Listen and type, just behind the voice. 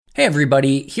Hey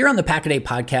everybody, here on the Pack-A-Day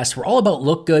podcast, we're all about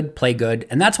look good, play good,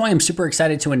 and that's why I'm super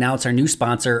excited to announce our new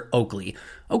sponsor, Oakley.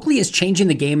 Oakley is changing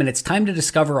the game and it's time to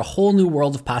discover a whole new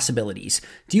world of possibilities.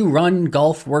 Do you run,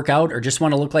 golf, work out, or just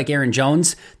want to look like Aaron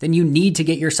Jones? Then you need to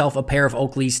get yourself a pair of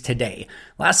Oakleys today.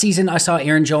 Last season, I saw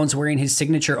Aaron Jones wearing his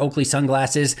signature Oakley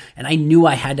sunglasses, and I knew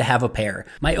I had to have a pair.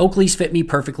 My Oakleys fit me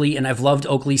perfectly, and I've loved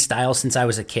Oakley style since I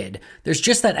was a kid. There's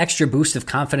just that extra boost of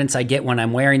confidence I get when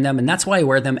I'm wearing them, and that's why I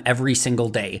wear them every single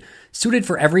day. Suited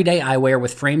for everyday eyewear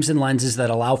with frames and lenses that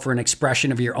allow for an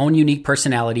expression of your own unique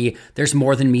personality, there's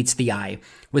more than meets the eye.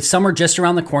 With summer just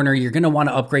around the corner, you're going to want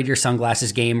to upgrade your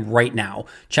sunglasses game right now.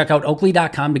 Check out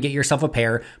Oakley.com to get yourself a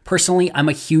pair. Personally, I'm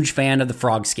a huge fan of the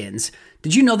frog skins.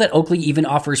 Did you know that Oakley even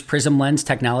offers Prism Lens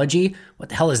technology? What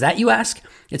the hell is that, you ask?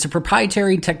 It's a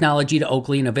proprietary technology to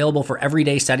Oakley and available for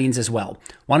everyday settings as well.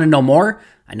 Want to know more?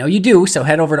 I know you do, so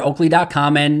head over to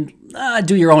Oakley.com and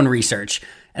do your own research.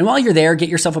 And while you're there, get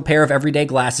yourself a pair of everyday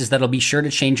glasses that'll be sure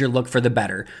to change your look for the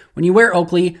better. When you wear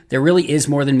Oakley, there really is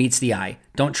more than meets the eye.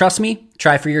 Don't trust me?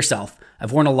 Try for yourself.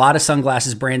 I've worn a lot of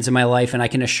sunglasses brands in my life, and I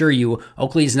can assure you,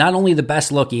 Oakley is not only the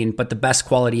best looking, but the best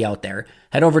quality out there.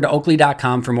 Head over to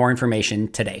Oakley.com for more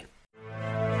information today.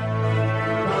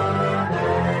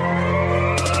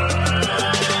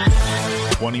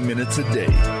 Minutes a day,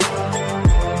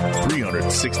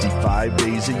 365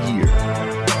 days a year.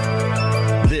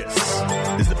 This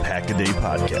is the Pack-A-Day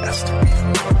Podcast.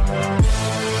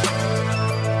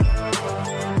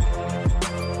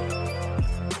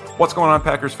 What's going on,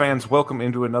 Packers fans? Welcome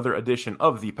into another edition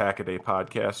of the Pack-A-Day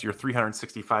Podcast, your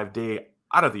 365-day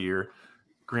out of the year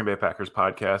Green Bay Packers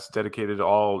podcast, dedicated to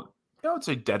all, I would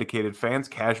say dedicated fans,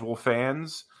 casual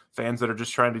fans that are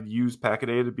just trying to use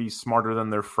Pack-A-Day to be smarter than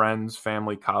their friends,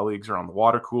 family, colleagues around the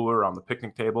water cooler, on the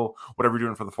picnic table, whatever you're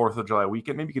doing for the 4th of July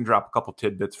weekend. Maybe you can drop a couple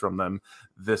tidbits from them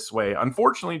this way.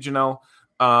 Unfortunately, Janelle,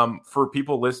 for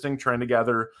people listening, trying to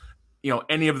gather,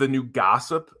 any of the new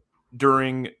gossip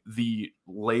during the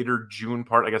later June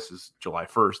part, I guess is July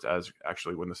 1st, as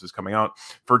actually when this is coming out,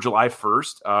 for July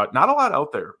 1st, not a lot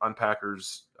out there on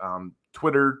Packers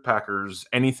Twitter, Packers,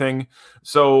 anything.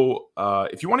 So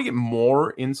if you want to get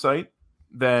more insight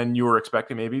than you were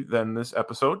expecting maybe than this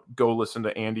episode, go listen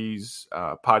to Andy's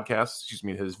podcast,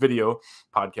 his video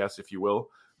podcast, if you will,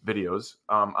 videos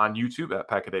on YouTube at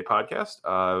Pack-A-Day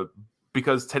Podcast.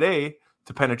 Because today,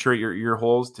 to penetrate your ear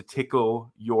holes, to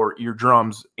tickle your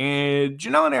eardrums, and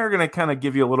Janelle and I are going to kind of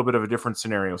give you a little bit of a different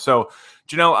scenario. So,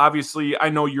 Janelle, obviously, I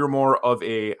know you're more of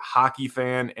a hockey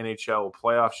fan. NHL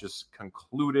playoffs just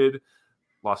concluded.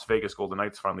 Las Vegas Golden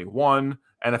Knights finally won.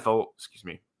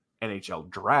 NHL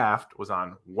draft was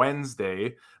on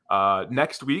Wednesday.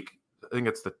 Next week, I think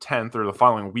it's the 10th or the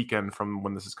following weekend from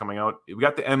when this is coming out, we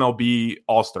got the MLB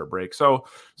All-Star break. So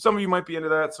some of you might be into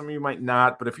that, some of you might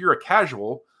not. But if you're a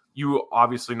casual, you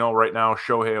obviously know right now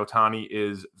Shohei Ohtani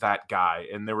is that guy.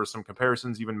 And there were some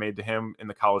comparisons even made to him in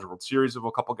the College World Series of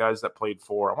a couple guys that played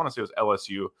for, I want to say it was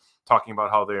LSU, talking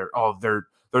about how they're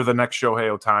the next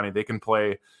Shohei Ohtani. They can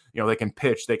play, they can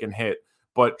pitch, they can hit.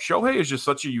 But Shohei is just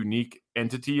such a unique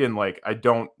entity. And I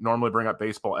don't normally bring up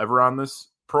baseball ever on this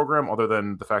program other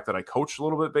than the fact that I coach a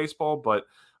little bit of baseball. But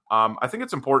I think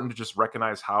it's important to just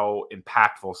recognize how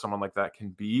impactful someone like that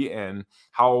can be and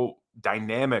how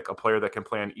dynamic a player that can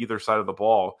play on either side of the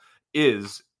ball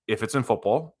is, if it's in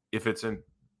football, if it's in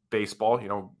baseball,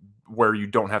 where you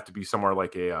don't have to be somewhere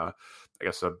like a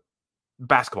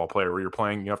basketball player where you're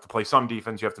playing, you have to play some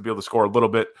defense, you have to be able to score a little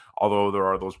bit, although there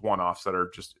are those one-offs that are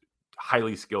just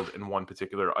highly skilled in one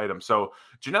particular item. So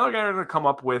Janelle and I are going to come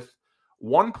up with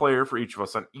one player for each of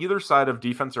us on either side of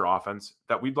defense or offense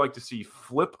that we'd like to see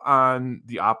flip on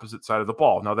the opposite side of the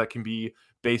ball. Now, that can be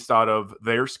based out of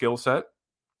their skill set.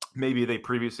 Maybe they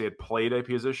previously had played a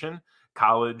position,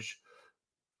 college,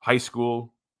 high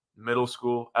school, middle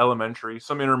school, elementary,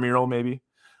 some intramural maybe.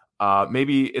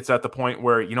 Maybe it's at the point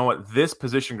where, this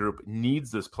position group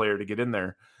needs this player to get in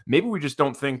there. Maybe we just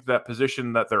don't think that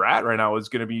position that they're at right now is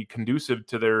going to be conducive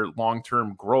to their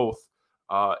long-term growth.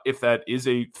 If that is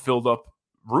a filled up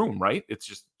room, right? It's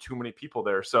just too many people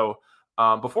there. So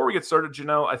before we get started,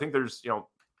 Janelle, I think there's,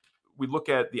 we look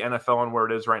at the NFL and where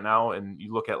it is right now, and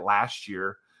you look at last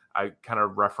year, I kind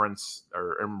of am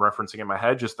referencing in my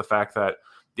head just the fact that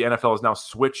the NFL has now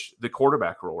switched the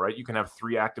quarterback rule, right? You can have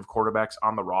 3 active quarterbacks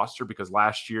on the roster because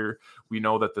last year we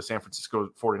know that the San Francisco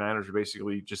 49ers are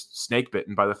basically just snake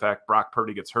bitten by the fact Brock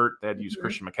Purdy gets hurt. They had to use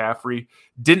Christian McCaffrey,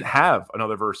 didn't have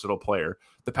another versatile player.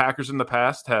 The Packers in the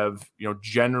past have,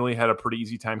 generally had a pretty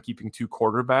easy time keeping 2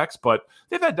 quarterbacks, but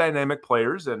they've had dynamic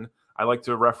players. And I like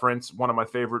to reference one of my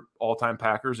favorite all-time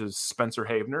Packers is Spencer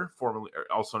Havner, formerly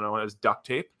also known as Duct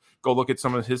Tape. go look at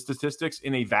some of his statistics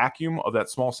in a vacuum of that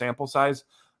small sample size,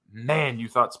 man, you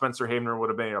thought Spencer Havener would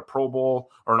have been a Pro Bowl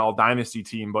or an all-dynasty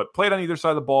team, but played on either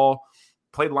side of the ball,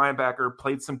 played linebacker,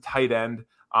 played some tight end,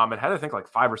 and had, I think, like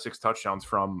 5 or 6 touchdowns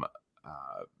from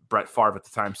Brett Favre at the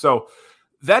time. So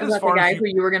that is the guy who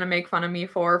you were going to make fun of me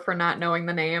for not knowing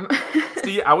the name.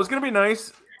 See, I was going to be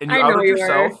nice, and you outed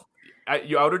yourself.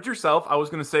 You outed yourself. I was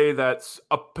going to say that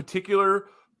a particular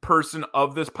person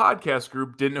of this podcast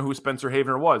group didn't know who Spencer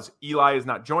Havener was. Eli is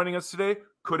not joining us today.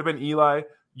 Could have been Eli.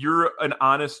 You're an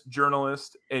honest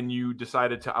journalist, and you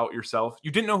decided to out yourself.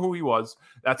 You didn't know who he was.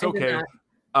 That's okay.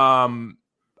 I'm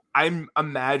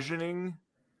imagining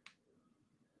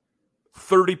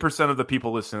 30% of the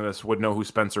people listening to this would know who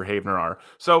Spencer Havener are.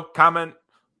 So comment,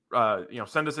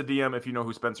 send us a DM if you know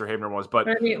who Spencer Havener was. But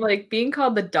I mean, like being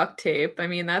called the duct tape, I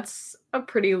mean, that's a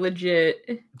pretty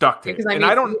legit duct tape. Because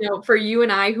I don't, for you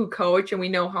and I who coach, and we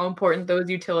know how important those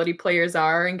utility players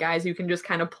are, and guys who can just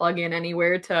kind of plug in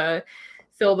anywhere to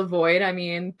fill the void. I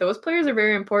mean, those players are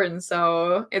very important.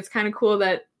 So it's kind of cool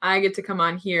that I get to come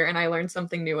on here and I learned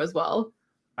something new as well.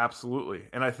 Absolutely.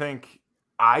 And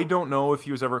I don't know if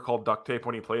he was ever called duct tape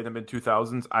when he played in the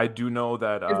mid-2000s. I do know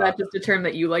that... Is that just a term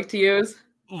that you like to use?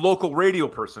 Local radio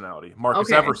personality, Marcus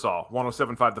Eversole,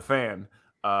 107.5 The Fan.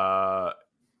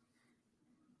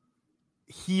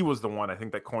 He was the one, I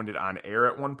think, that coined it on air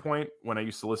at one point when I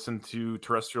used to listen to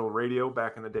terrestrial radio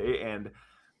back in the day. And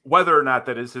whether or not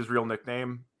that is his real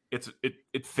nickname,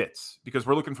 it fits because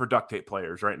we're looking for duct tape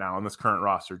players right now on this current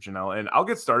roster, Janelle. And I'll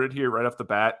get started here right off the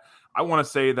bat. I want to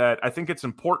say that I think it's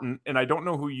important, and I don't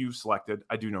know who you've selected.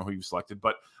 I do know who you've selected,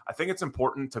 but I think it's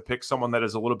important to pick someone that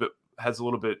is has a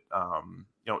little bit,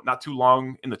 not too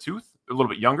long in the tooth, a little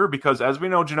bit younger, because as we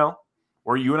know, Janelle,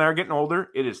 where you and I are getting older,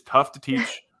 it is tough to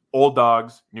teach old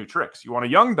dogs new tricks. You want a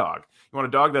young dog. You want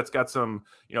a dog that's got some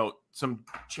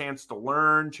chance to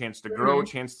learn, chance to grow,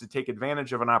 chance to take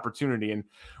advantage of an opportunity. And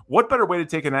what better way to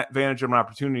take advantage of an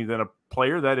opportunity than a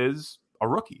player that is a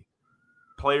rookie?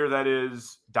 Player that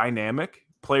is dynamic,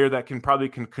 player that can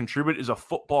contribute, is a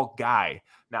football guy.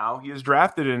 Now, he is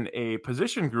drafted in a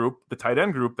position group, the tight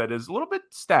end group, that is a little bit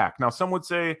stacked. Now, some would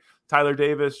say Tyler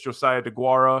Davis, Josiah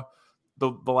DeGuara, the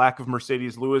lack of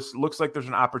Mercedes Lewis. Looks like there's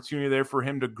an opportunity there for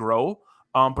him to grow.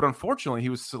 But unfortunately, he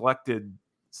was selected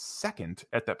second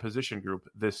at that position group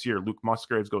this year. Luke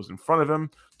Musgraves goes in front of him.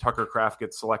 Tucker Kraft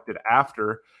gets selected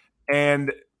after.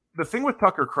 And the thing with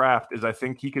Tucker Kraft is I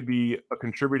think he could be a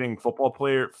contributing football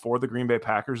player for the Green Bay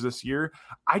Packers this year.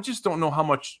 I just don't know how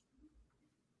much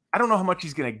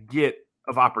he's going to get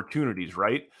of opportunities,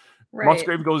 right?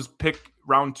 Musgrave goes pick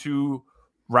 42,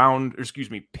 round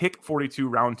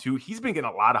 2. He's been getting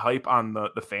a lot of hype on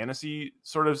the fantasy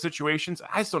sort of situations.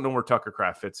 I just don't know where Tucker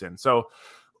Kraft fits in. So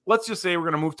let's just say we're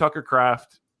going to move Tucker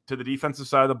Kraft to the defensive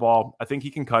side of the ball. I think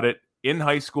he can cut it. In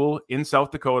high school, in South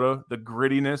Dakota, the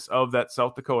grittiness of that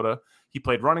South Dakota, he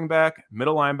played running back,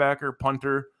 middle linebacker,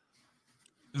 punter.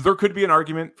 There could be an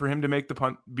argument for him to make the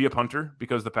punt, be a punter,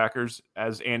 because the Packers,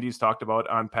 as Andy's talked about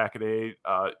on Pack-A-Day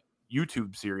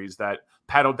YouTube series, that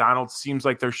Pat O'Donnell seems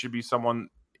like there should be someone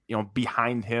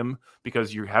behind him,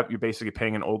 because you're basically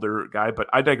paying an older guy. But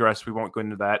I digress. We won't go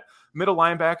into that. Middle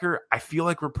linebacker, I feel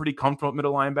like we're pretty comfortable at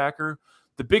middle linebacker.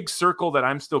 The big circle that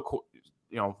I'm still,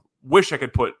 wish I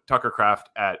could put Tucker Kraft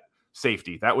at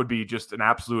safety. That would be just an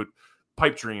absolute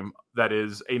pipe dream. That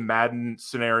is a Madden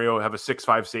scenario. Have a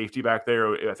 6'5" safety back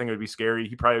there. I think it would be scary.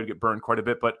 He probably would get burned quite a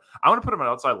bit, but I want to put him at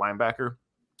outside linebacker.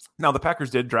 Now, the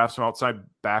Packers did draft some outside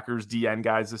backers, DN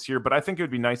guys this year, but I think it would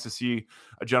be nice to see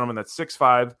a gentleman that's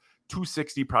 6'5",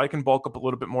 260, probably can bulk up a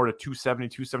little bit more to 270,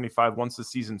 275 once the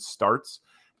season starts.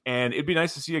 And it'd be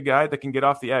nice to see a guy that can get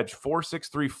off the edge. 4'6",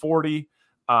 340.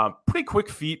 Pretty quick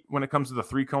feet when it comes to the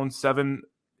 3-cone,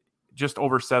 just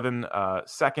over 7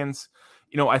 seconds.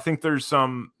 I think there's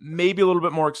maybe a little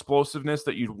bit more explosiveness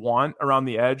that you'd want around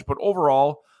the edge, but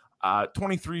overall,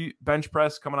 23 bench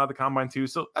press coming out of the combine too.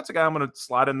 So that's a guy I'm going to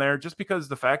slot in there, just because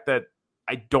the fact that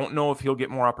I don't know if he'll get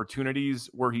more opportunities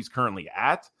where he's currently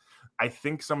at. I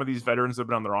think some of these veterans that have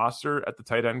been on the roster at the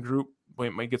tight end group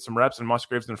might get some reps, and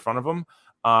Musgrave's in front of them.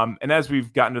 And as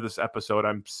we've gotten to this episode,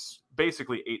 I'm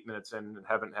basically 8 minutes in and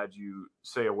haven't had you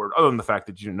say a word other than the fact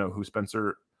that you didn't know who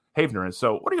Spencer Havener is.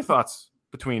 So what are your thoughts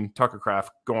between Tucker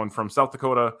Kraft going from South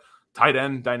Dakota, tight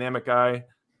end, dynamic guy,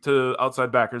 to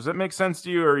outside backers? Does that make sense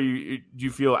to you, or do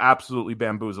you feel absolutely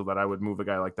bamboozled that I would move a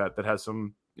guy like that has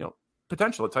some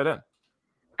potential at tight end?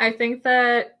 I think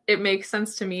that it makes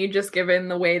sense to me, just given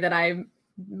the way that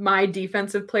my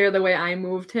defensive player, the way I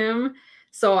moved him.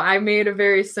 So I made a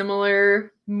very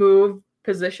similar move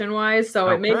position-wise. So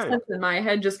It makes sense in my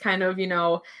head, just kind of,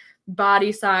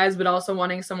 body size, but also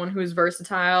wanting someone who's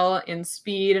versatile in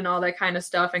speed and all that kind of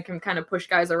stuff and can kind of push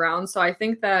guys around. So I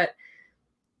think that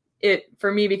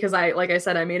for me, because like I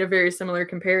said, I made a very similar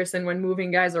comparison when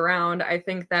moving guys around. I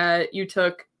think that you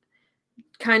took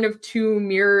kind of two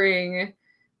mirroring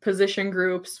position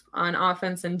groups on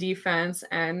offense and defense,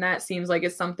 and that seems like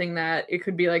it's something that it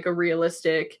could be like a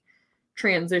realistic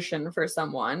transition for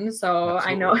someone. So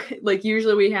absolutely. I know like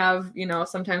usually we have,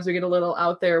 sometimes we get a little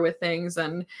out there with things,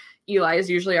 and Eli is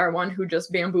usually our one who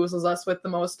just bamboozles us with the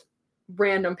most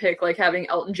random pick, like having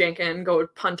Elton Jenkins go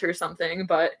punt or something.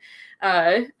 But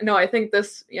no, I think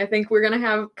we're going to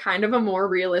have kind of a more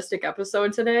realistic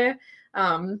episode today.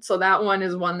 So that one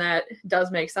is one that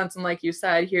does make sense. And like you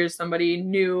said, here's somebody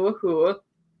new who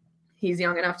he's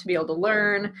young enough to be able to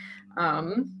learn,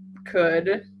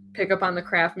 could pick up on the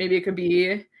craft. Maybe it could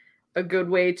be a good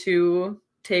way to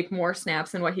take more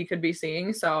snaps than what he could be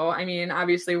seeing. So, I mean,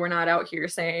 obviously we're not out here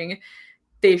saying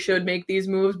they should make these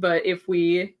moves, but if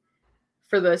we,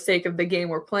 for the sake of the game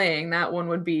we're playing, that one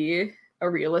would be a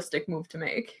realistic move to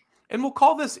make. And we'll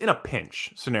call this in a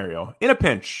pinch scenario. In a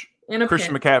pinch.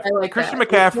 Christian pinch. McCaffrey. Like Christian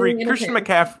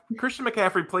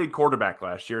McCaffrey played quarterback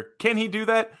last year. Can he do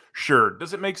that? Sure.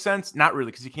 Does it make sense? Not really,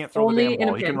 because he can't throw Only the damn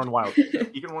ball. He can run wild.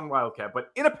 He can run wildcat.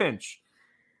 But in a pinch,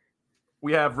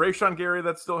 we have Rashawn Gary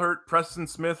that's still hurt. Preston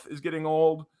Smith is getting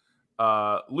old.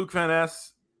 Luke Van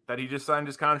Ness, that he just signed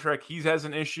his contract, he has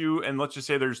an issue. And let's just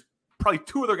say there's probably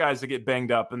two other guys that get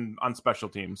banged up on special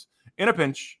teams. In a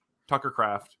pinch, Tucker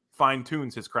Kraft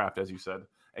fine-tunes his craft, as you said,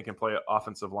 and can play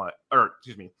offensive line,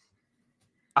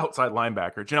 outside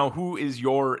linebacker. Janelle, who is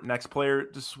your next player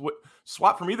to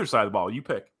swap from either side of the ball? You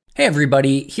pick. Hey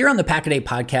everybody, here on the Pack-A-Day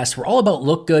podcast, we're all about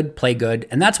look good, play good,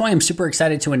 and that's why I'm super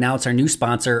excited to announce our new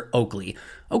sponsor, Oakley.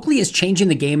 Oakley is changing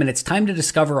the game, and it's time to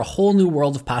discover a whole new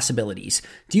world of possibilities.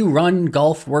 Do you run,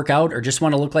 golf, work out, or just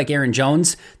want to look like Aaron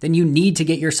Jones? Then you need to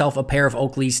get yourself a pair of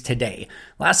Oakleys today.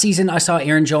 Last season, I saw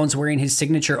Aaron Jones wearing his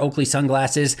signature Oakley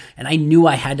sunglasses, and I knew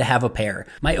I had to have a pair.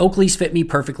 My Oakleys fit me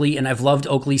perfectly, and I've loved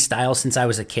Oakley style since I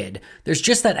was a kid. There's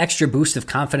just that extra boost of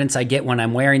confidence I get when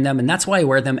I'm wearing them, and that's why I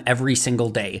wear them every single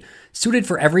day. Suited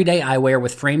for everyday eyewear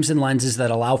with frames and lenses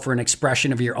that allow for an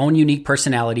expression of your own unique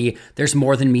personality, there's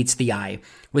more than meets the eye.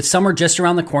 With summer just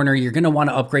around the corner, you're going to want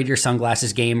to upgrade your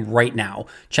sunglasses game right now.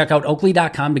 Check out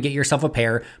Oakley.com to get yourself a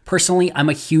pair. Personally, I'm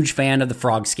a huge fan of the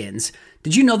frog skins.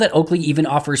 Did you know that Oakley even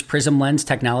offers Prism Lens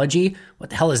technology?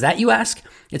 What the hell is that, you ask?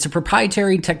 It's a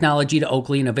proprietary technology to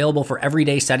Oakley and available for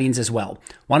everyday settings as well.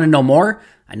 Want to know more?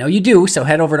 I know you do, so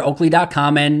head over to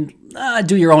Oakley.com and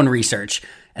do your own research.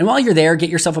 And while you're there, get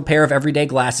yourself a pair of everyday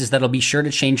glasses that'll be sure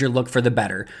to change your look for the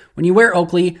better. When you wear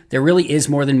Oakley, there really is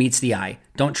more than meets the eye.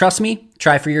 Don't trust me?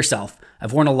 Try for yourself.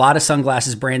 I've worn a lot of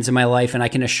sunglasses brands in my life, and I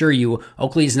can assure you,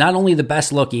 Oakley is not only the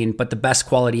best looking, but the best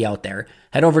quality out there.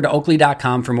 Head over to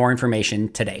Oakley.com for more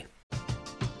information today.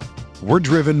 We're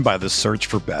driven by the search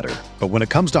for better. But when it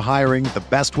comes to hiring, the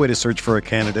best way to search for a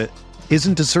candidate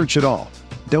isn't to search at all.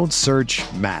 Don't search,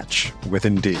 match with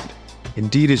Indeed.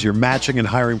 Indeed is your matching and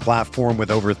hiring platform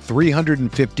with over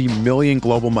 350 million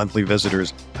global monthly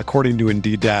visitors, according to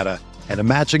Indeed data, and a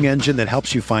matching engine that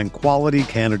helps you find quality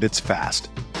candidates fast.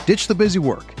 Ditch the busy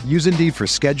work. Use Indeed for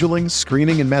scheduling,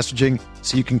 screening, and messaging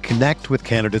so you can connect with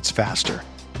candidates faster.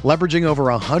 Leveraging over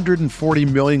 140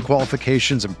 million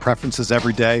qualifications and preferences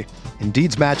every day,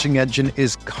 Indeed's matching engine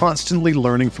is constantly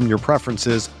learning from your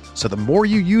preferences, so the more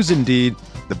you use Indeed,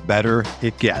 the better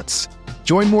it gets.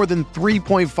 Join more than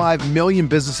 3.5 million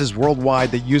businesses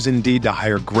worldwide that use Indeed to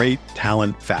hire great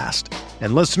talent fast.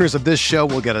 And listeners of this show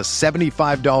will get a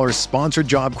 $75 sponsored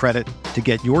job credit to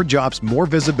get your jobs more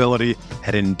visibility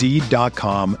at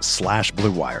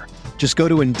Indeed.com/Blue Wire. Just go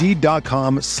to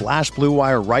Indeed.com/Blue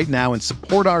Wire right now and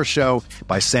support our show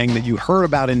by saying that you heard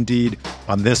about Indeed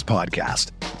on this podcast.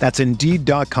 That's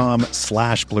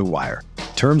Indeed.com/Blue Wire.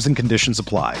 Terms and conditions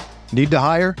apply. Need to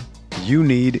hire? You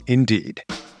need Indeed.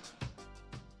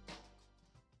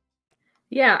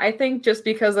 Yeah, I think just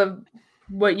because of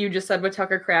what you just said with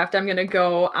Tucker Kraft, I'm going to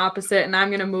go opposite, and I'm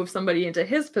going to move somebody into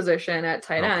his position at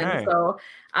tight end. So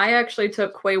I actually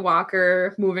took Quay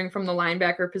Walker moving from the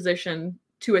linebacker position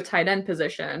to a tight end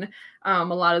position. A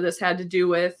lot of this had to do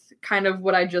with kind of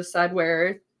what I just said,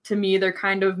 where to me, they're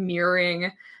kind of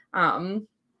mirroring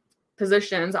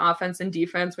positions, offense and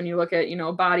defense, when you look at,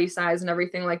 body size and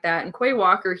everything like that. And Quay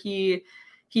Walker, he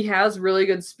has really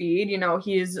good speed.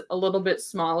 He's a little bit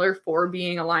smaller for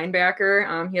being a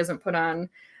linebacker. He hasn't put on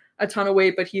a ton of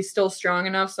weight, but he's still strong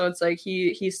enough. So it's like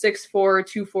he's 6'4",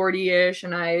 240-ish.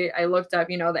 And I looked up,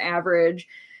 the average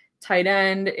tight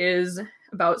end is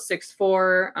about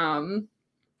 6'4".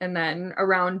 and then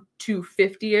around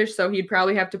 250-ish. So he'd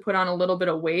probably have to put on a little bit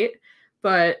of weight.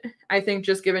 But I think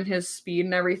just given his speed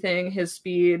and everything, his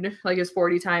speed, like his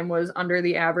 40 time was under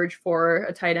the average for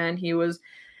a tight end. He was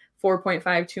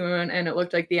 4.52 and it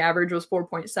looked like the average was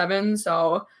 4.7.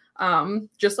 So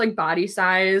just like body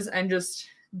size and just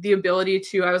the ability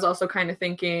to, I was also kind of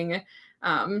thinking,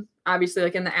 obviously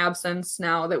like in the absence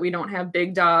now that we don't have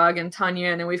Big Dog and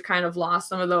Tunyon and we've kind of lost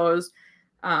some of those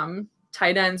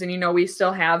tight ends. And, we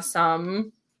still have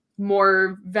some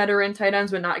more veteran tight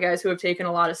ends, but not guys who have taken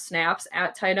a lot of snaps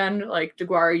at tight end, like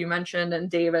DeGuara you mentioned, and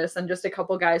Davis, and just a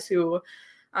couple guys who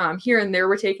here and there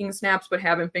were taking snaps, but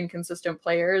haven't been consistent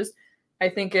players. I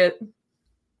think it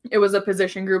was a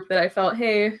position group that I felt,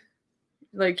 hey,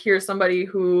 like here's somebody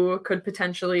who could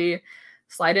potentially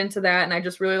slide into that. And I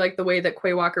just really like the way that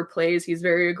Quay Walker plays. He's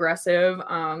very aggressive.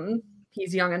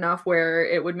 He's young enough where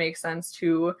it would make sense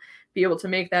to be able to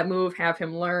make that move, have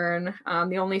him learn.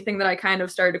 The only thing that I kind of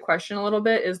started to question a little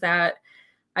bit is that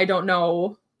I don't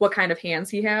know what kind of hands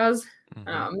he has.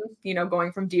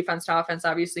 Going from defense to offense,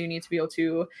 obviously you need to be able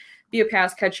to be a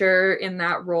pass catcher in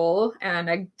that role. And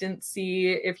I didn't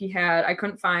see I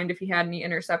couldn't find if he had any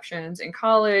interceptions in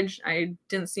college. I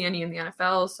didn't see any in the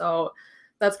NFL. So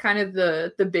that's kind of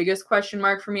the biggest question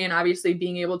mark for me. And obviously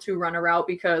being able to run a route,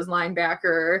 because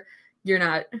linebacker, you're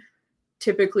not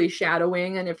typically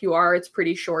shadowing, and if you are, it's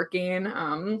pretty short gain.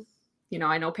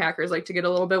 I know Packers like to get a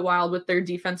little bit wild with their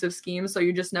defensive schemes, so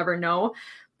you just never know.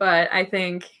 But I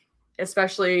think,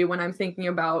 especially when I'm thinking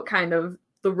about kind of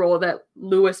the role that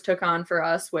Lewis took on for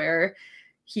us, where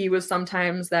he was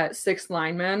sometimes that sixth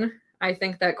lineman, I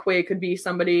think that Quay could be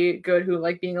somebody good who,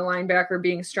 like being a linebacker,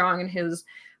 being strong in his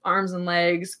arms and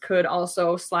legs, could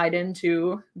also slide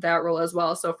into that role as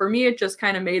well. So for me, it just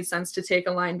kind of made sense to take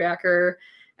a linebacker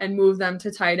and move them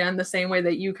to tight end the same way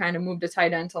that you kind of moved a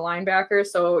tight end to linebacker.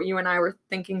 So you and I were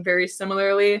thinking very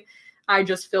similarly. I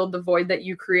just filled the void that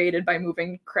you created by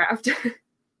moving Kraft.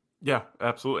 Yeah,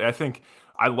 absolutely. I think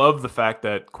I love the fact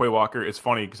that Quay Walker, it's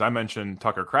funny because I mentioned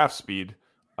Tucker Kraft's speed,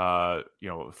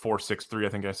 4.63, I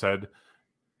think I said,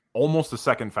 almost a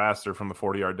second faster from the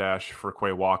 40-yard dash for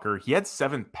Quay Walker. He had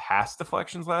 7 pass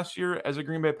deflections last year as a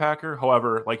Green Bay Packer.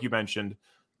 However, like you mentioned,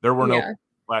 there were no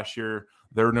last year.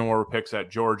 There were no more picks at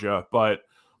Georgia, but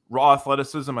raw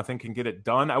athleticism, I think, can get it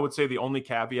done. I would say the only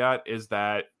caveat is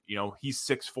that, he's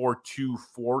 6'4",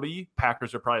 240.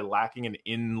 Packers are probably lacking an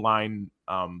inline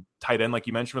tight end, like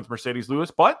you mentioned with Mercedes Lewis,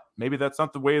 but maybe that's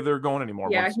not the way they're going anymore.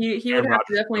 Yeah, he would have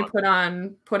to definitely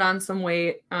put on some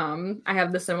weight. I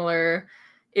have the similar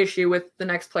issue with the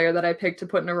next player that I picked to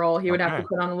put in a role. He would have to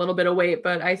put on a little bit of weight,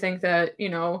 but I think that,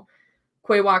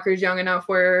 Quay Walker's young enough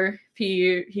where if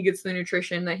he gets the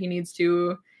nutrition that he needs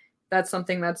to, that's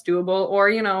something that's doable.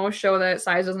 Or, show that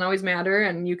size doesn't always matter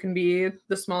and you can be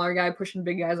the smaller guy pushing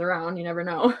big guys around. You never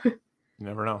know. You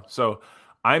never know. So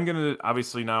I'm going to,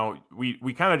 obviously now we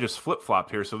kind of just flip-flopped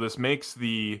here. So this makes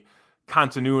the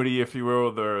continuity, if you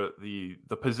will, the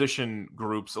position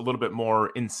groups a little bit more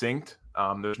in sync.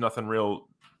 There's nothing real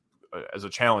as a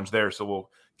challenge there. So we'll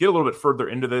get a little bit further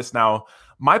into this. Now,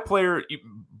 my player,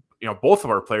 both of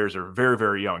our players are very,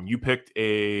 very young. You picked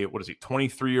a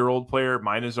 23-year-old player.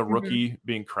 Mine is a rookie,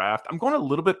 being Kraft. I'm going a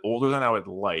little bit older than I would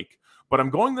like, but I'm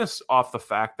going this off the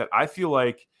fact that I feel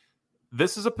like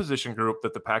this is a position group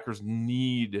that the Packers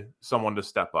need someone to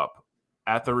step up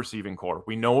at the receiving core.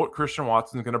 We know what Christian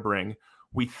Watson is going to bring.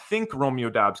 We think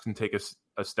Romeo Doubs can take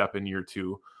a step in year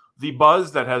 2. The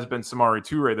buzz that has been Samori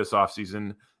Toure this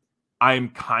offseason, I'm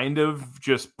kind of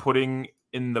just putting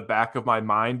in the back of my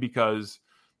mind because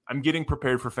I'm getting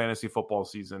prepared for fantasy football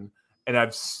season, and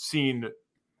I've seen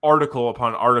article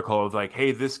upon article of like,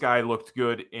 hey, this guy looked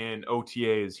good in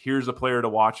OTAs. Here's a player to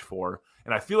watch for.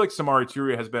 And I feel like Samori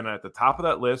Toure has been at the top of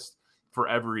that list for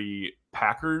every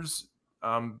Packers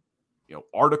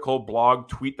article, blog,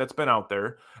 tweet that's been out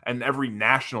there, and every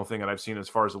national thing that I've seen as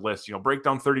far as a list. Break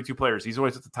down 32 players. He's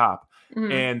always at the top.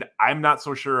 And I'm not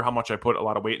so sure how much I put a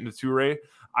lot of weight into Toure.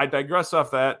 I digress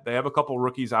off that. They have a couple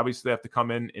rookies. Obviously, they have to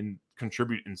come in and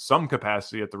contribute in some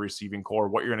capacity at the receiving core.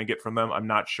 What you're going to get from them, I'm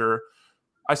not sure.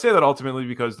 I say that ultimately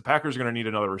because the Packers are going to need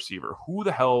another receiver. Who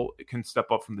the hell can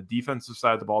step up from the defensive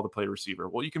side of the ball to play receiver?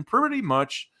 Well, you can pretty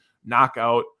much knock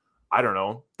out,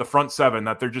 the front 7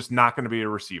 that they're just not going to be a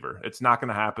receiver. It's not going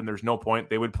to happen. There's no point.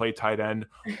 They would play tight end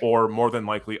or more than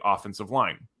likely offensive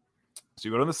line. So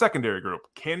you go to the secondary group.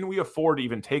 Can we afford to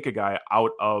even take a guy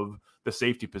out of the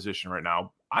safety position right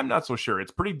now? I'm not so sure.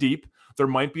 It's pretty deep. There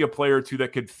might be a player or two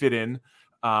that could fit in.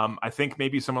 I think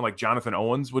maybe someone like Jonathan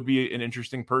Owens would be an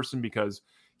interesting person because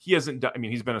he hasn't done, I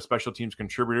mean, he's been a special teams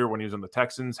contributor when he was on the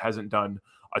Texans, hasn't done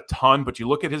a ton, but you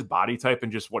look at his body type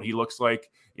and just what he looks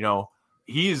like, you know,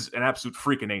 he's an absolute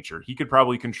freak of nature. He could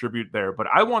probably contribute there, but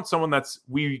I want someone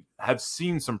we have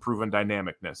seen some proven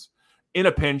dynamicness in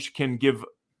a pinch, can give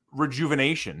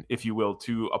rejuvenation, if you will,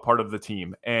 to a part of the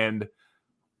team. And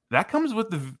that comes with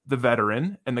the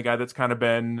veteran and the guy that's kind of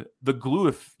been the glue,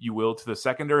 if you will, to the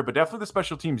secondary, but definitely the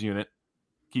special teams unit,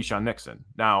 Keisean Nixon.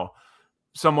 Now,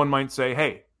 someone might say,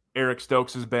 hey, Eric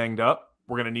Stokes is banged up.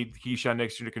 We're going to need Keisean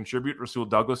Nixon to contribute. Rasul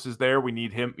Douglas is there. We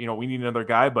need him. You know, we need another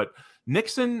guy. But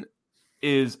Nixon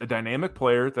is a dynamic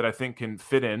player that I think can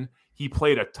fit in. He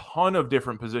played a ton of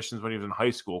different positions when he was in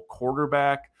high school,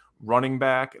 quarterback, running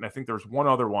back, and I think there's one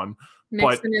other one.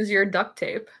 Nixon is your duct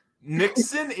tape.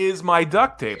 Nixon is my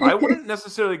duct tape. I wouldn't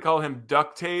necessarily call him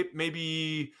duct tape.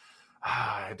 Maybe,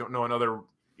 I don't know, another,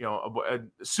 you know,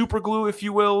 a super glue, if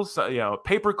you will, so, you know,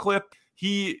 paper clip.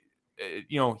 He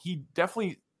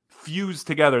definitely fused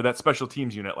together that special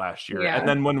teams unit last year. Yeah. And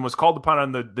then when was called upon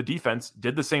on the defense,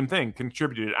 did the same thing,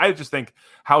 contributed. I just think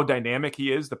how dynamic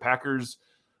he is. The Packers,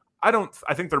 I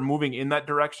think they're moving in that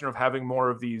direction of having more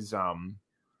of these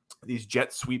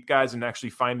jet sweep guys and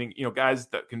actually finding, you know, guys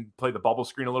that can play the bubble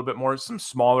screen a little bit more. Some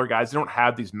smaller guys. They don't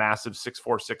have these massive 6'4",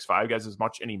 6'5" guys as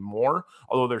much anymore,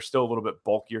 although they're still a little bit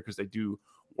bulkier because they do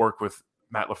work with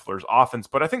Matt LaFleur's offense.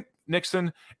 But I think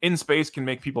Nixon in space can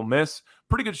make people miss.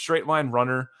 Pretty good straight line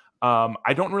runner.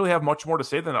 I don't really have much more to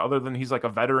say other than he's like a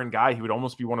veteran guy. He would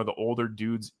almost be one of the older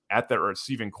dudes at the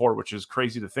receiving core, which is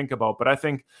crazy to think about. But I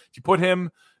think if you put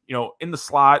him, you know, in the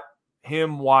slot,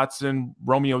 him, Watson,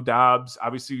 Romeo Dobbs,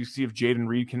 obviously you see if Jaden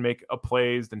Reed can make a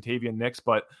plays, then Tavian Nix.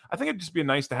 But I think it'd just be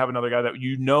nice to have another guy that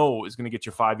you know is going to get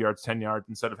you 5 yards, 10 yards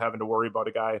instead of having to worry about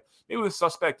a guy maybe with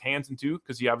suspect hands and two,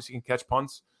 because he obviously can catch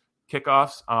punts,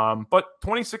 kickoffs. But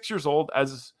 26 years old,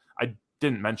 as I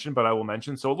didn't mention, but I will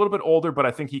mention. So a little bit older, but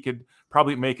I think he could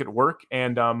probably make it work.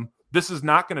 And this is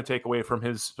not going to take away from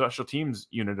his special teams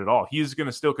unit at all. He's going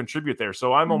to still contribute there.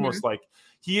 So I'm almost like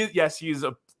he is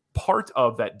a part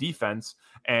of that defense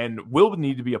and will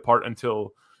need to be a part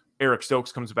until Eric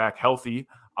Stokes comes back healthy.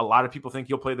 A lot of people think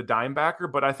he'll play the dime backer,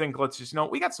 but I think let's just,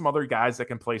 we got some other guys that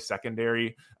can play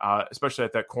secondary, especially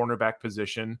at that cornerback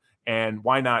position. And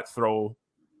why not throw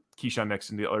Keisean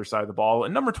Nixon to the other side of the ball?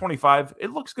 And number 25,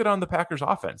 it looks good on the Packers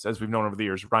offense, as we've known over the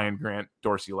years, Ryan Grant,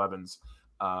 Dorsey Levens.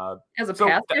 As a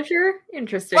pass catcher?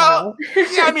 Interesting. Well,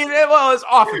 yeah, I mean, as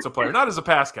offensive player, not as a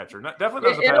pass catcher.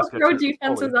 Definitely not as a pass catcher. Throw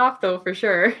defenses off, though, for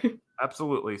sure.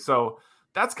 Absolutely. So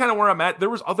that's kind of where I'm at. There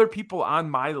was other people on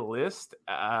my list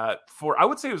I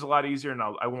would say it was a lot easier, and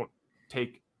I won't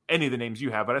take any of the names you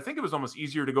have, but I think it was almost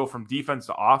easier to go from defense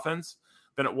to offense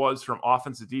than it was from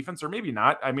offense to defense, or maybe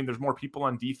not. I mean, there's more people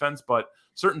on defense, but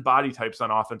certain body types on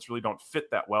offense really don't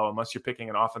fit that well unless you're picking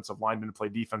an offensive lineman to play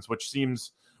defense, which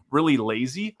seems really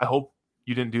lazy. I hope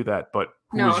you didn't do that, but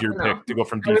who's your pick to go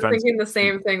from defense? I was thinking the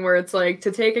same thing, where it's like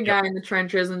to take a guy in the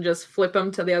trenches and just flip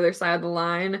him to the other side of the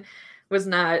line was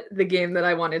not the game that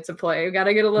I wanted to play. We got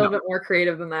to get a little bit more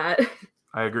creative than that.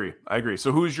 I agree.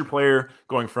 So who's your player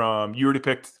going from, you already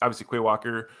picked, obviously, Quay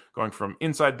Walker, going from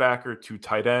inside backer to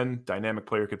tight end. Dynamic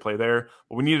player could play there.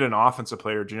 But we needed an offensive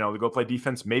player, Janelle, to go play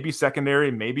defense, maybe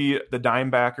secondary, maybe the dime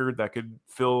backer that could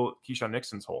fill Keisean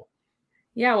Nixon's hole.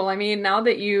 Yeah, well, I mean, now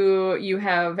that you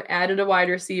have added a wide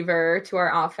receiver to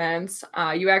our offense,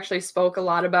 you actually spoke a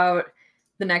lot about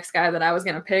the next guy that I was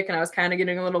going to pick, and I was kind of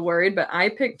getting a little worried, but I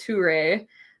picked Toure,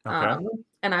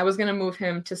 and I was going to move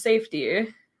him to safety.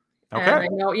 Okay. And I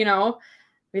know,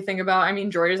 we think about, I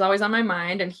mean, George is always on my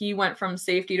mind, and he went from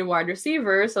safety to wide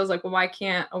receiver. So I was like, well, why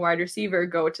can't a wide receiver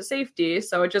go to safety?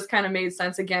 So it just kind of made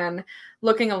sense. Again,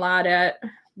 looking a lot at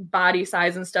body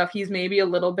size and stuff, he's maybe a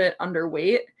little bit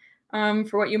underweight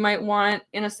for what you might want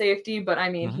in a safety. But I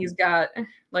mean, he's got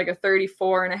like a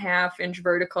 34.5-inch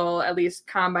vertical, at least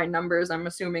combine numbers. I'm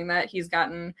assuming that he's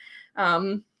gotten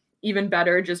even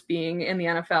better just being in the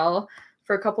NFL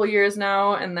for a couple of years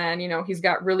now. And then, he's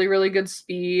got really, really good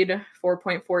speed.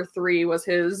 4.43 was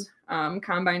his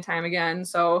combine time again.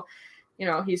 So,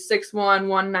 he's 6'1",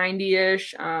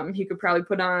 190-ish. He could probably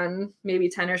put on maybe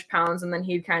 10-ish pounds, and then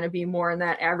he'd kind of be more in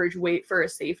that average weight for a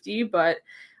safety. But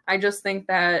I just think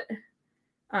that,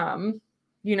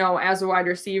 as a wide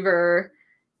receiver,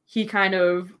 he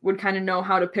would know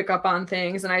how to pick up on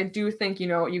things. And I do think,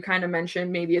 you kind of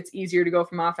mentioned maybe it's easier to go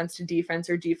from offense to defense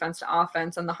or defense to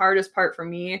offense. And the hardest part for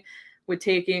me with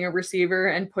taking a receiver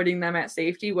and putting them at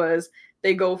safety was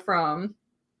they go from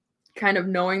kind of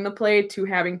knowing the play to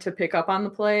having to pick up on the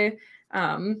play.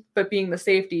 But being the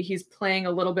safety, he's playing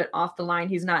a little bit off the line.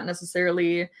 He's not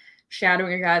necessarily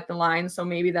shadowing a guy at the line. So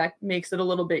maybe that makes it a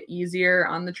little bit easier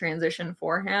on the transition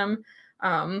for him.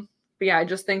 But yeah, I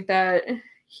just think that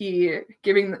he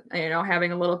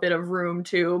having a little bit of room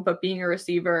too, but being a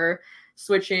receiver,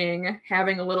 switching,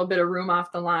 having a little bit of room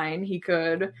off the line, he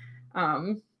could,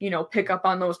 pick up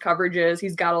on those coverages.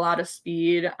 He's got a lot of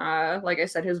speed. Like I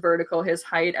said, his vertical, his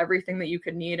height, everything that you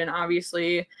could need. And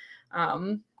obviously,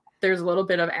 there's a little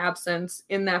bit of absence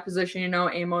in that position.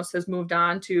 Amos has moved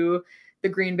on to the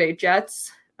Green Bay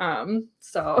Jets.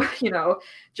 So,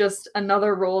 just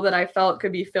another role that I felt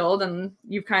could be filled. And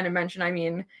you've kind of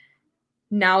mentioned,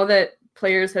 now that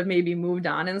players have maybe moved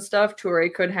on and stuff,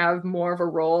 Toure could have more of a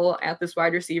role at this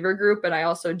wide receiver group. But I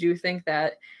also do think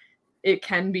that it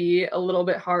can be a little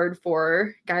bit hard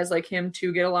for guys like him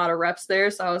to get a lot of reps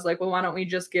there. So I was like, well, why don't we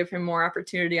just give him more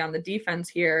opportunity on the defense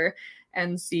here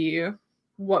and see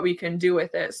what we can do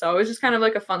with it. So it was just kind of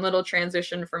like a fun little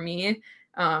transition for me.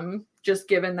 Just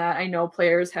given that I know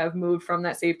players have moved from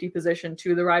that safety position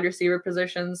to the wide receiver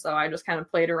position. So I just kind of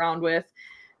played around with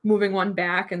moving one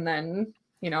back, and then,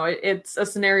 it's a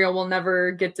scenario we'll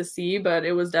never get to see, but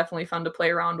it was definitely fun to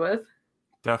play around with.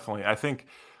 Definitely. I think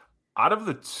out of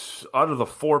the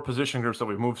four position groups that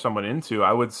we've moved someone into,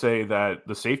 I would say that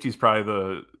the safety is probably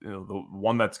the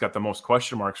one that's got the most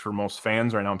question marks for most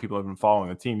fans right now, and people have been following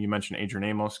the team. You mentioned Adrian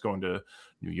Amos going to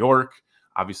New York.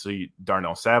 Obviously,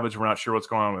 Darnell Savage, we're not sure what's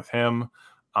going on with him.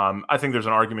 I think there's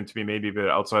an argument to be maybe a bit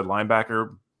outside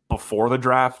linebacker before the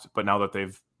draft, but now that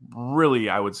they've really,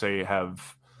 I would say,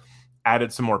 have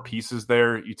added some more pieces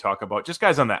there. You talk about just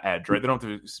guys on the edge, right? They don't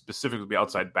have to specifically be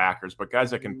outside backers, but guys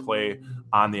that can play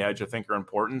on the edge, I think, are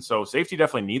important. So safety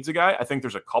definitely needs a guy. I think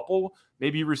there's a couple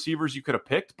maybe receivers you could have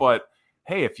picked, but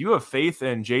hey, if you have faith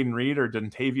in Jaden Reed or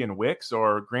Dontavian Wicks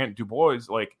or Grant Dubois,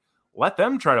 let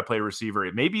them try to play receiver.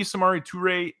 Maybe Samori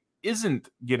Toure isn't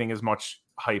getting as much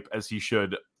hype as he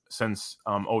should since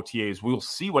OTAs. We'll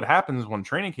see what happens when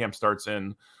training camp starts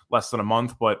in less than a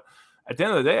month, but at the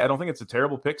end of the day, I don't think it's a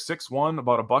terrible pick. 6'1",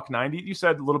 about $190. You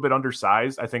said a little bit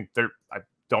undersized. I think I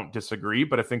don't disagree,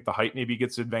 but I think the height maybe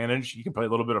gets advantage. You can play a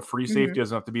little bit of free safety.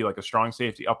 Doesn't have to be like a strong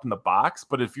safety up in the box.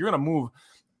 But if you're going to move,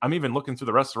 I'm even looking through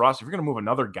the rest of the roster. If you're going to move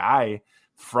another guy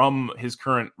from his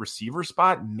current receiver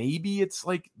spot, maybe it's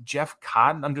like Jeff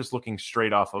Cotton. I'm just looking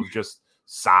straight off of just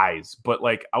size. But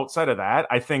outside of that,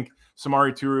 I think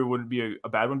Samori Toure wouldn't be a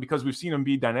bad one because we've seen him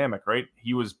be dynamic, right?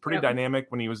 He was pretty dynamic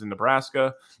when he was in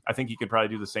Nebraska. I think he could probably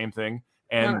do the same thing.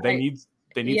 And they need.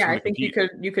 Yeah, I think you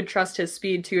could trust his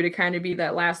speed too to kind of be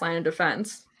that last line of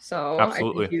defense. So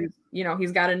absolutely, I think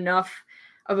he's got enough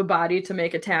of a body to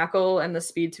make a tackle and the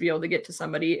speed to be able to get to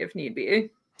somebody if need be.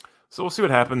 So we'll see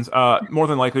what happens. More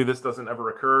than likely, this doesn't ever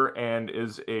occur and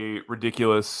is a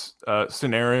ridiculous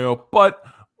scenario, but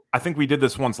I think we did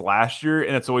this once last year,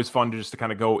 and it's always fun to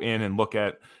kind of go in and look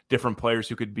at different players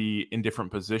who could be in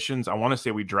different positions. I want to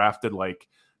say we drafted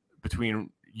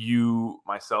between you,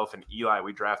 myself, and Eli,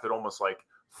 we drafted almost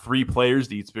 3 players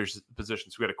to each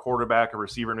position. So we had a quarterback, a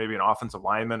receiver, and maybe an offensive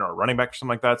lineman or a running back or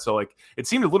something like that. So it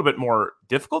seemed a little bit more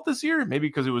difficult this year, maybe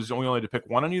because it was only to pick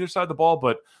one on either side of the ball.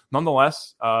 But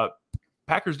nonetheless,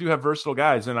 Packers do have versatile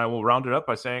guys, and I will round it up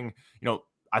by saying,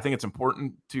 I think it's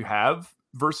important to have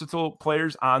versatile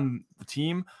players on the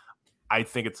team. I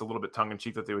think it's a little bit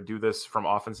tongue-in-cheek that they would do this from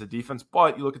offense to defense,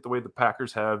 but you look at the way the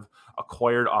Packers have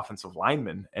acquired offensive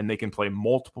linemen, and they can play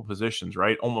multiple positions,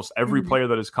 right? Almost every player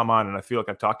that has come on, and I feel like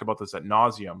I've talked about this ad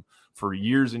nauseum for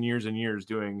years and years and years,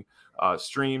 doing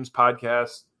streams,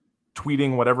 podcasts,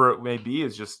 tweeting, whatever it may be,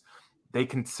 is just they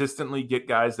consistently get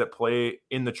guys that play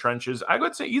in the trenches. I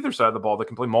would say either side of the ball that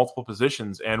can play multiple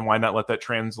positions, and why not let that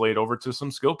translate over to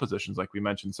some skill positions like we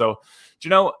mentioned. So,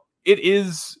 it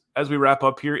is, as we wrap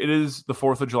up here, it is the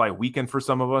 4th of July weekend for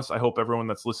some of us. I hope everyone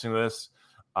that's listening to this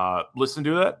listen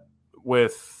to that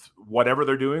with whatever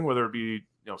they're doing, whether it be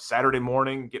Saturday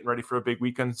morning, getting ready for a big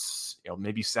weekend,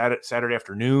 maybe Saturday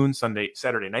afternoon,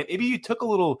 Saturday night. Maybe you took a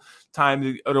little time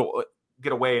to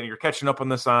get away and you're catching up on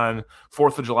this on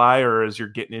 4th of July, or as you're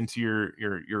getting into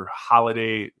your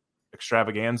holiday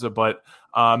extravaganza. But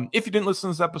if you didn't listen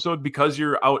to this episode because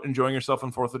you're out enjoying yourself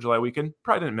on 4th of July weekend,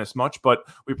 probably didn't miss much, but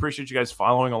we appreciate you guys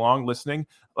following along, listening.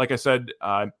 Like I said,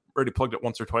 already plugged it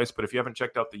once or twice, but if you haven't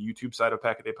checked out the YouTube side of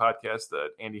Pack a Day Podcast that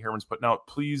Andy Herman's putting out,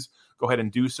 please go ahead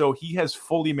and do so. He has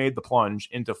fully made the plunge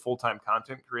into full-time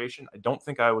content creation. I don't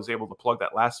think I was able to plug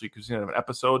that last week because we didn't have an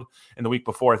episode, and the week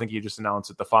before, I think he just announced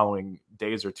it the following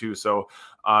days or two. So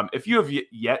if you have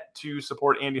yet to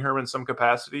support Andy Herman in some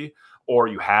capacity, or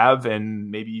you have, and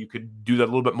maybe you could do that a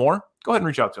little bit more, go ahead and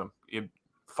reach out to him.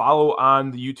 Follow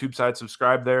on the YouTube side,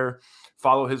 subscribe there,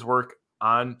 follow his work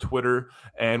on Twitter,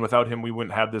 and without him, we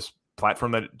wouldn't have this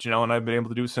platform that Janelle and I have been able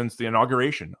to do since the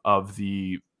inauguration of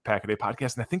the Pack-A-Day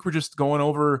podcast. And I think we're just going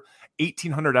over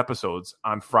 1,800 episodes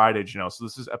on Friday, Janelle. So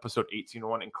this is episode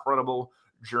 1801. Incredible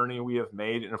journey we have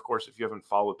made. And of course, if you haven't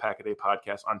followed Pack-A-Day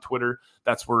podcast on Twitter,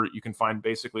 that's where you can find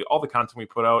basically all the content we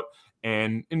put out.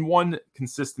 And in one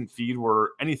consistent feed where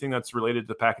anything that's related to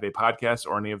the Pack-A-Day podcast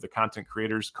or any of the content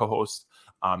creators, co-hosts,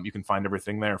 you can find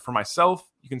everything there. For myself,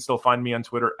 you can still find me on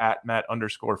Twitter at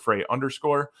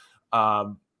Matt_Frey_.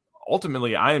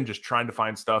 Ultimately, I am just trying to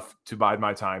find stuff to bide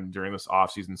my time during this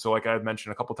offseason. So like I've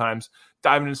mentioned a couple times,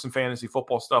 diving into some fantasy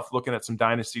football stuff, looking at some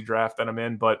dynasty draft that I'm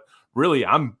in. But really,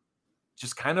 I'm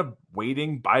just kind of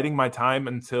waiting, biding my time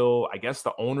until I guess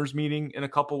the owners meeting in a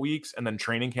couple weeks and then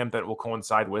training camp that will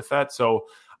coincide with that. So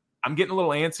I'm getting a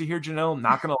little antsy here, Janelle.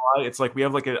 Not going to lie. It's like we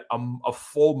have like a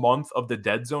full month of the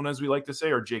dead zone, as we like to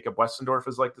say, or Jacob Westendorf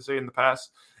has liked to say in the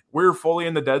past. We're fully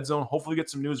in the dead zone. Hopefully get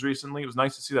some news recently. It was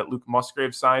nice to see that Luke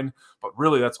Musgrave signed, but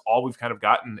really that's all we've kind of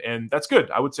gotten. And that's good.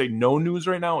 I would say no news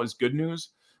right now is good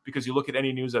news, because you look at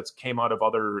any news that's came out of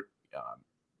other,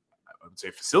 I would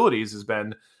say facilities, has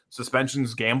been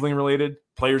suspensions, gambling related,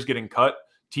 players getting cut,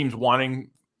 teams wanting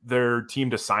their team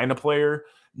to sign a player.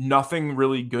 Nothing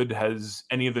really good has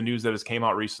any of the news that has came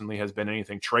out recently has been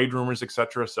anything trade rumors,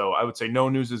 etc. So I would say no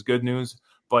news is good news.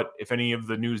 But if any of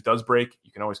the news does break,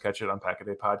 you can always catch it on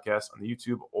Pack-A-Day Podcast on the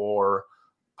YouTube or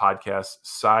podcast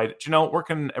side. Janelle, where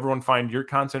can everyone find your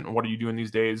content, and what are you doing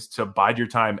these days to bide your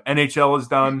time? NHL is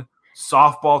done.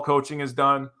 Softball coaching is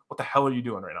done. What the hell are you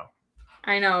doing right now?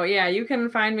 I know. Yeah, you can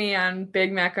find me on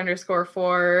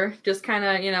BigMac_4. Just kind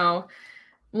of, a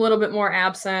little bit more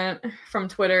absent from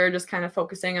Twitter, just kind of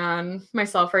focusing on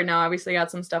myself right now. Obviously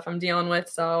got some stuff I'm dealing with,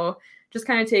 so just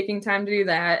kind of taking time to do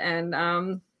that.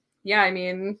 And yeah, I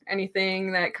mean,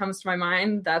 anything that comes to my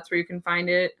mind, that's where you can find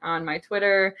it on my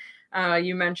Twitter.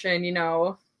 You mentioned,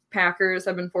 Packers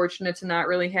have been fortunate to not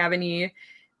really have any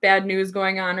bad news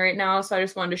going on right now. So I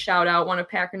just wanted to shout out one of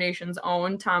Packer Nation's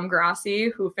own, Tom Grassi,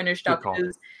 who finished up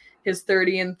his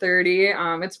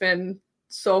 30-30. It's been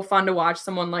so fun to watch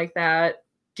someone like that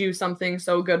do something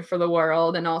so good for the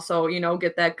world, and also,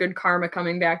 get that good karma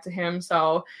coming back to him.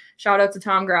 So shout out to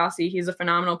Tom Grassi. He's a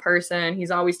phenomenal person. He's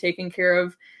always taking care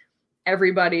of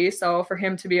everybody. So for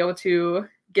him to be able to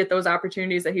get those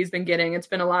opportunities that he's been getting, it's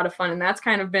been a lot of fun. And that's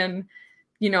kind of been,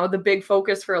 the big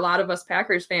focus for a lot of us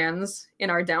Packers fans in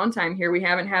our downtime here. We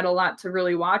haven't had a lot to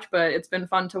really watch, but it's been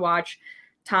fun to watch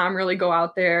Tom really go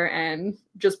out there and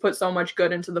just put so much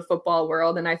good into the football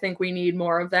world. And I think we need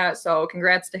more of that. So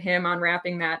congrats to him on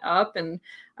wrapping that up. And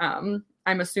I'm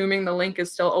assuming the link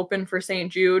is still open for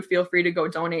St. Jude. Feel free to go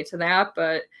donate to that.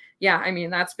 But yeah, I mean,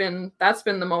 that's been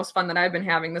the most fun that I've been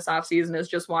having this offseason, is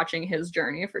just watching his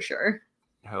journey for sure.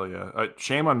 Hell yeah.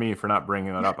 Shame on me for not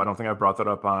bringing that up. I don't think I brought that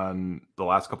up on the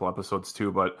last couple episodes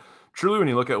too, but truly when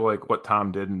you look at like what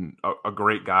Tom did, and a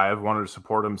great guy, I've wanted to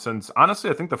support him since,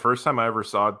 honestly, I think the first time I ever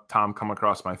saw Tom come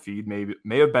across my feed may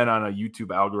have been on a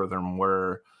YouTube algorithm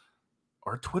or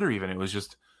Twitter even. It was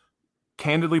just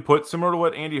candidly put, similar to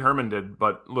what Andy Herman did,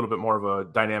 but a little bit more of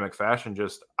a dynamic fashion.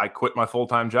 Just, I quit my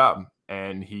full-time job.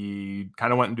 And he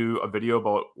kind of went and do a video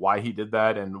about why he did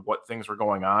that and what things were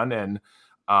going on. And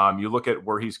you look at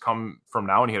where he's come from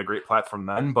now, and he had a great platform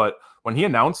then. But when he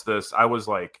announced this, I was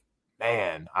like,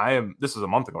 man, this is a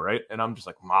month ago, right? And I'm just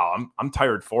like, wow, I'm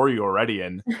tired for you already.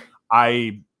 And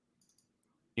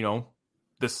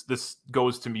this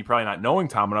goes to me probably not knowing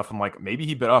Tom enough. I'm like, maybe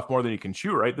he bit off more than he can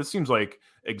chew, right? This seems like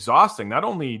exhausting, not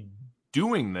only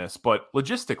doing this, but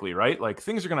logistically, right? Like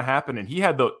things are going to happen. And he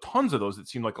had tons of those that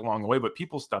seemed like along the way, but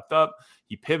people stepped up.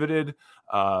 He pivoted,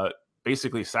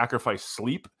 basically sacrificed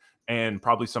sleep and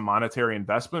probably some monetary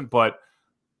investment. But,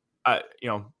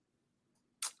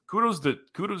 kudos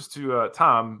to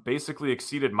Tom. Basically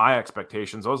exceeded my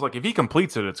expectations. I was like, if he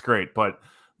completes it, it's great. But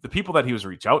the people that he was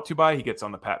reached out to by, he gets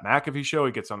on the Pat McAfee show,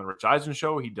 he gets on the Rich Eisen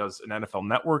show, he does an NFL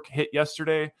Network hit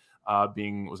yesterday,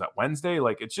 was that Wednesday?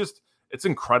 Like, it's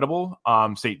incredible.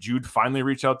 St. Jude finally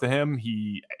reached out to him.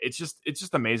 It's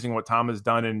just amazing what Tom has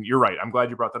done. And you're right. I'm glad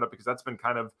you brought that up, because that's been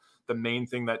kind of the main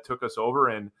thing that took us over.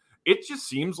 And it just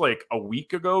seems like 2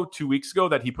 weeks ago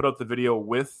that he put out the video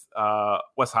with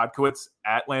Wes Hodkiewicz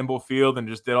at Lambeau Field and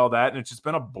just did all that. And it's just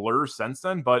been a blur since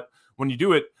then. But when you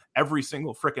do it every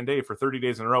single freaking day for 30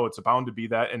 days in a row, it's bound to be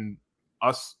that. And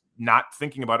us not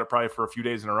thinking about it probably for a few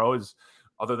days in a row, is,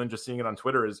 other than just seeing it on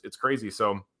Twitter, it's crazy.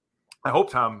 So I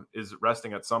hope Tom is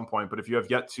resting at some point. But if you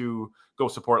have yet to go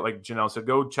support, like Janelle said,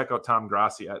 go check out Tom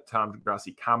Grassi at Tom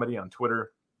Grassi Comedy on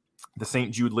Twitter. The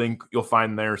St. Jude link you'll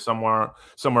find there somewhere.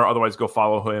 Otherwise, go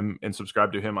follow him and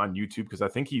subscribe to him on YouTube, because I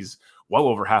think he's well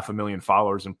over 500,000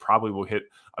 followers and probably will hit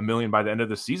 1 million by the end of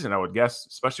the season, I would guess,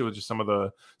 especially with just some of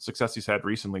the success he's had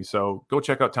recently. So go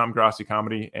check out Tom Grassi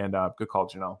Comedy, and good call,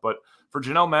 Janelle. But for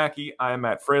Janelle Mackey, I am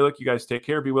Matt Freilich. You guys take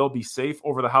care, be well, be safe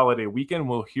over the holiday weekend.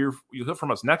 You'll hear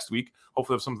from us next week.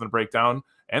 Hopefully have something to break down.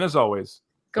 And as always,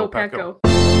 Go Pack, go.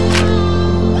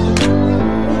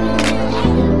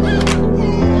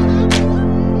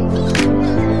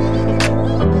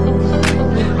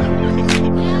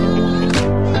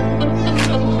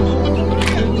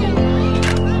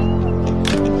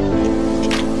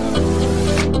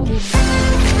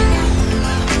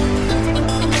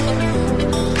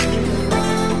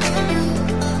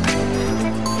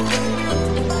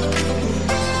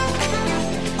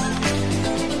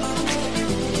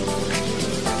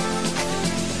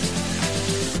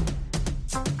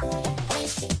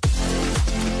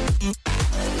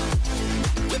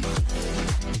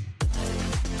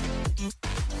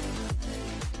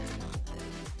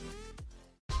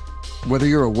 Whether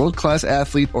you're a world-class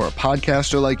athlete or a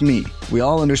podcaster like me, we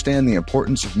all understand the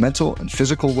importance of mental and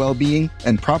physical well-being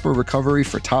and proper recovery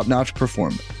for top-notch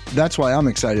performance. That's why I'm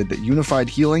excited that Unified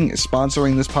Healing is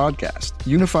sponsoring this podcast.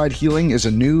 Unified Healing is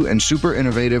a new and super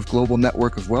innovative global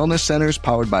network of wellness centers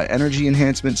powered by Energy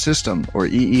Enhancement System, or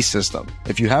EE System.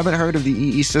 If you haven't heard of the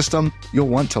EE System, you'll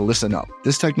want to listen up.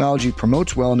 This technology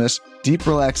promotes wellness, deep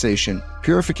relaxation,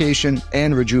 purification,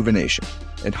 and rejuvenation.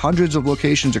 At hundreds of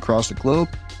locations across the globe,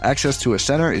 access to a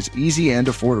center is easy and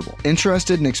affordable.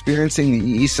 Interested in experiencing the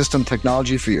EE System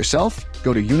technology for yourself?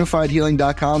 Go to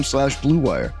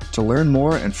unifiedhealing.com/bluewire to learn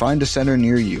more and find a center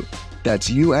near you. That's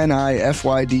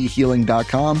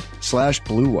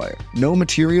unifydhealing.com/bluewire. No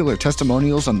material or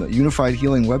testimonials on the Unified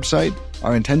Healing website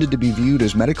are intended to be viewed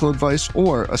as medical advice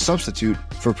or a substitute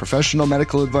for professional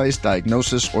medical advice,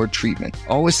 diagnosis, or treatment.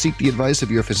 Always seek the advice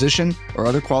of your physician or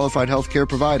other qualified healthcare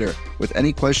provider with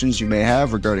any questions you may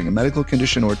have regarding a medical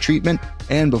condition or treatment,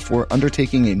 and before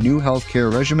undertaking a new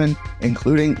healthcare regimen,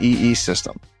 including EE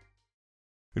System.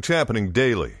 It's happening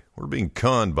daily. We're being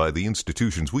conned by the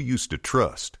institutions we used to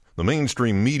trust. The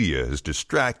mainstream media is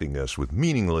distracting us with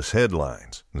meaningless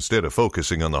headlines instead of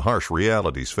focusing on the harsh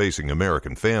realities facing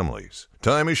American families.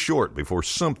 Time is short before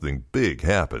something big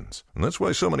happens, and that's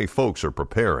why so many folks are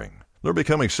preparing. They're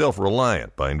becoming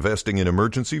self-reliant by investing in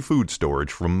emergency food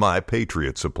storage from My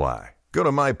Patriot Supply. Go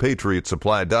to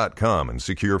MyPatriotSupply.com and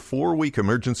secure 4-week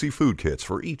emergency food kits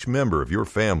for each member of your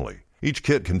family. Each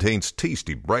kit contains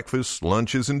tasty breakfasts,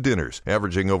 lunches, and dinners,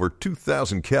 averaging over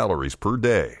 2,000 calories per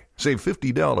day. Save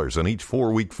 $50 on each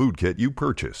 4-week food kit you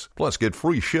purchase. Plus, get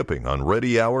free shipping on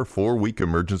Ready Hour 4-week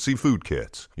emergency food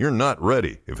kits. You're not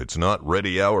ready if it's not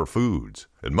Ready Hour Foods.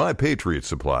 At My Patriot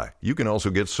Supply, you can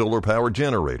also get solar power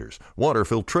generators, water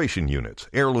filtration units,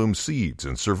 heirloom seeds,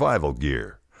 and survival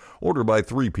gear. Order by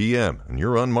 3 p.m. and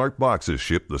your unmarked boxes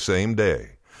ship the same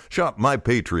day. Shop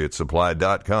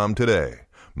MyPatriotSupply.com today.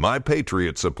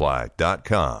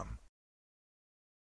 MyPatriotSupply.com.